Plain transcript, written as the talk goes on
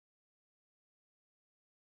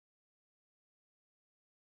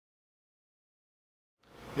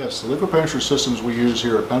Yes, the liquid penetrant systems we use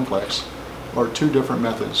here at Penflex are two different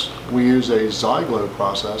methods. We use a Zyglow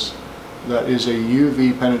process that is a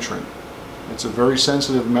UV penetrant. It's a very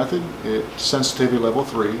sensitive method. It's sensitivity level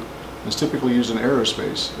 3. It's typically used in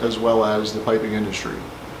aerospace as well as the piping industry.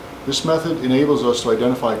 This method enables us to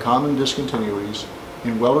identify common discontinuities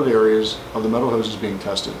in welded areas of the metal hoses being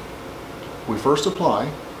tested. We first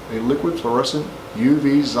apply a liquid fluorescent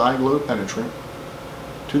UV Zyglow penetrant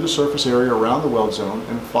to the surface area around the weld zone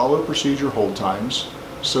and follow procedure hold times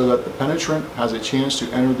so that the penetrant has a chance to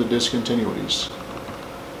enter the discontinuities.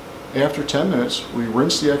 After 10 minutes, we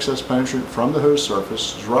rinse the excess penetrant from the hose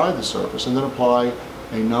surface, dry the surface, and then apply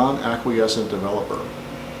a non-acquiescent developer.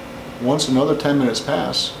 Once another 10 minutes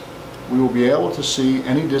pass, we will be able to see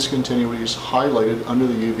any discontinuities highlighted under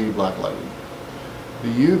the UV blacklighting. The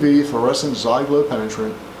UV fluorescent Zyglow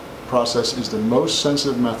penetrant process is the most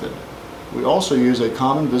sensitive method. We also use a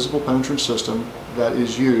common visible penetrant system that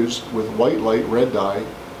is used with white light red dye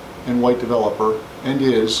and white developer and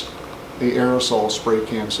is an aerosol spray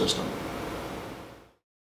can system.